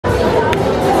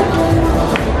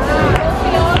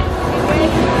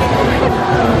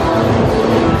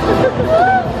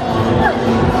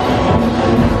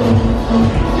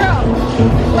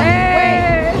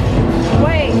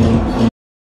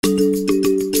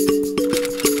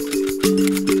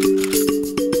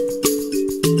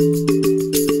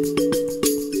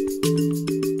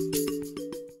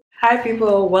Hi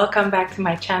people, welcome back to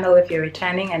my channel. If you're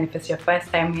returning and if it's your first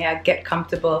time here, get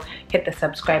comfortable, hit the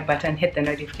subscribe button, hit the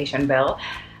notification bell.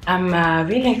 I'm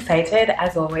really excited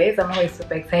as always. I'm always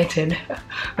super excited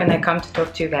when I come to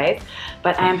talk to you guys,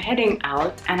 but I'm heading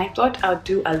out and I thought I'll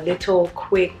do a little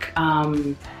quick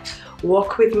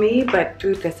walk with me, but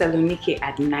through Thessaloniki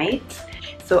at night.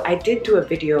 So I did do a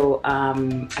video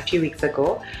a few weeks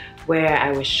ago where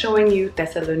I was showing you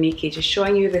Thessaloniki, just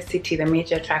showing you the city, the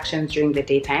major attractions during the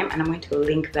daytime, and I'm going to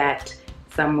link that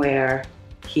somewhere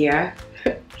here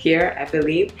I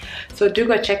believe. So do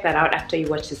go check that out after you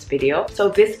watch this video. So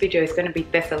this video is going to be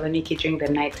Thessaloniki during the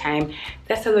nighttime.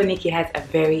 Thessaloniki has a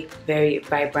very, very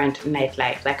vibrant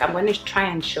nightlife. Like, I'm going to try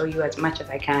and show you as much as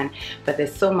I can, but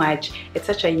there's so much. It's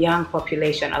such a young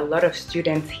population, a lot of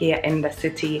students here in the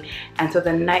city, and so the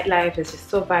nightlife is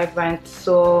just so vibrant,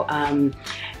 so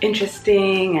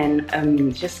interesting, and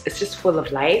it's just full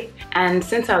of life. And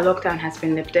since our lockdown has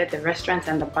been lifted, the restaurants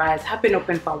and the bars have been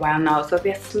open for a while now, so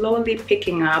they're slowly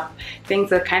picking up.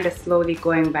 Things are kind of slowly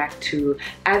going back to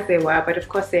as they were, but of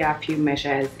course there are a few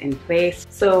measures in place.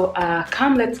 So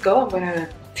come, let's go. I'm gonna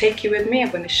take you with me. I'm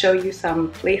going to show you some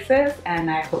places,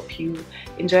 and I hope you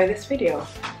enjoy this video.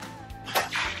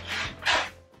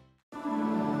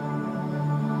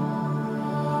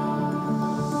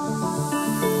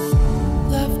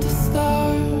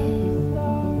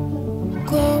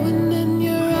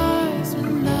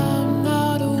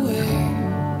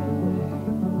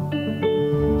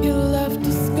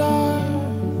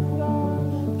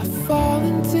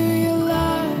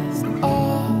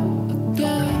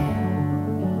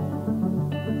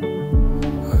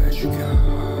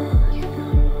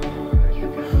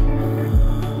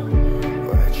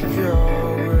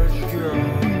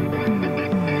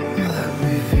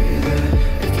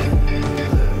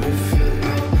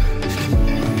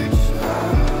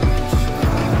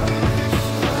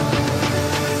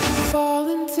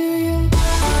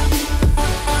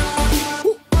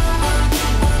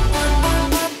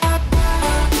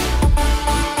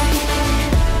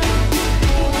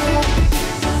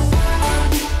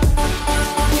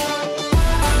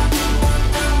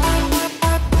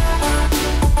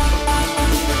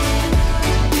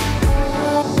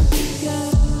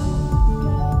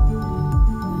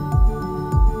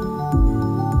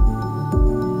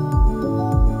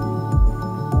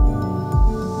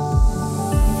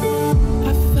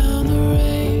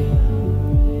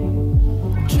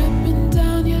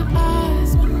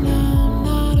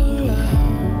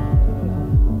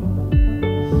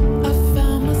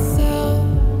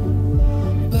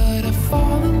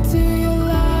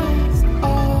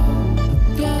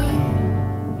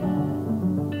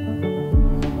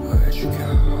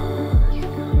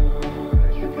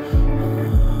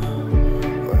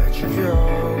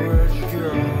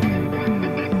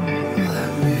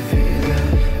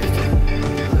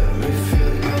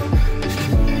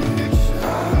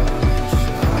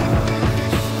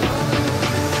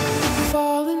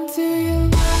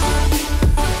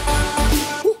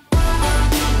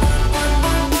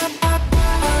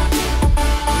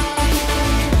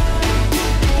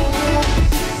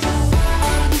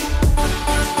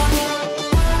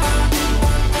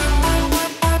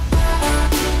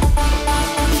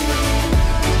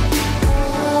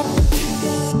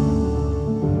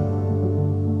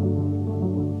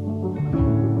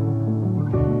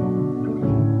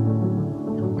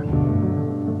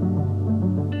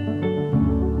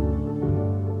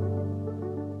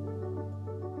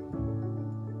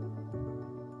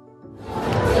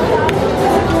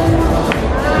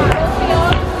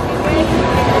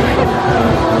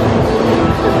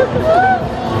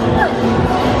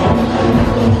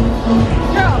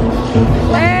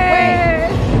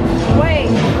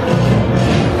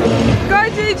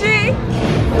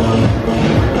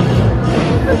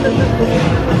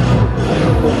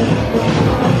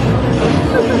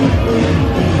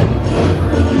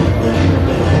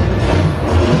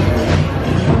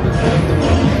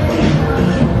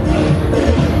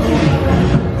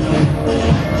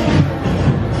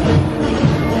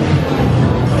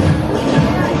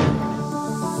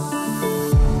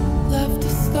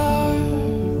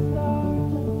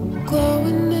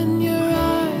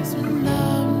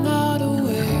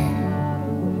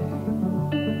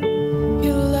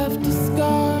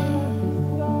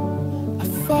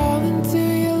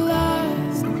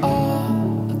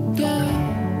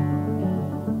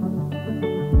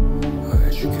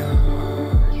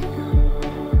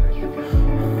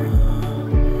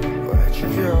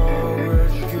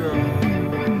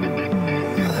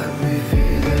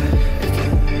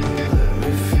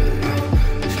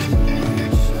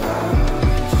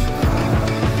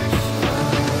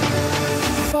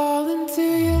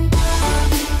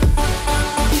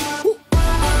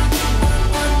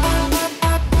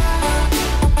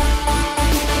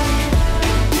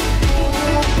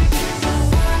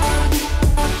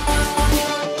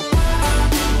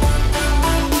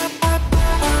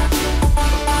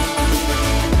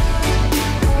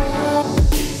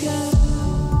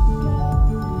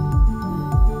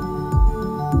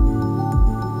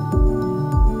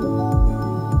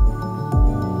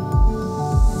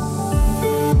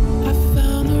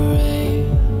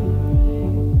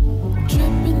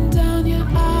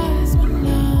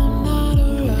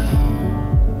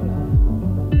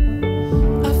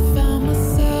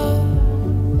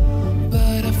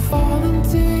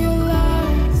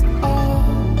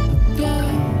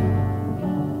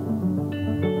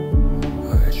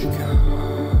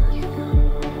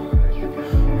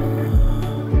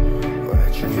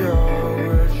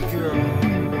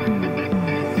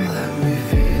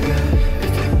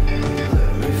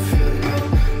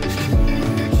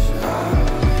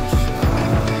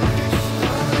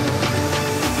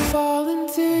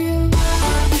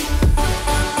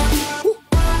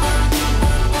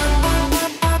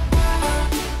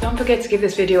 forget to give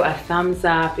this video a thumbs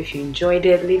up if you enjoyed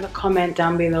it. Leave a comment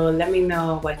down below. Let me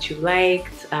know what you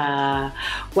liked,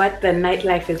 what the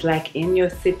nightlife is like in your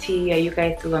city. Are you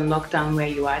guys still on lockdown where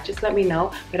you are? Just let me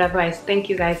know. But otherwise, thank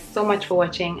you guys so much for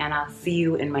watching, and I'll see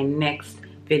you in my next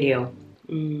video.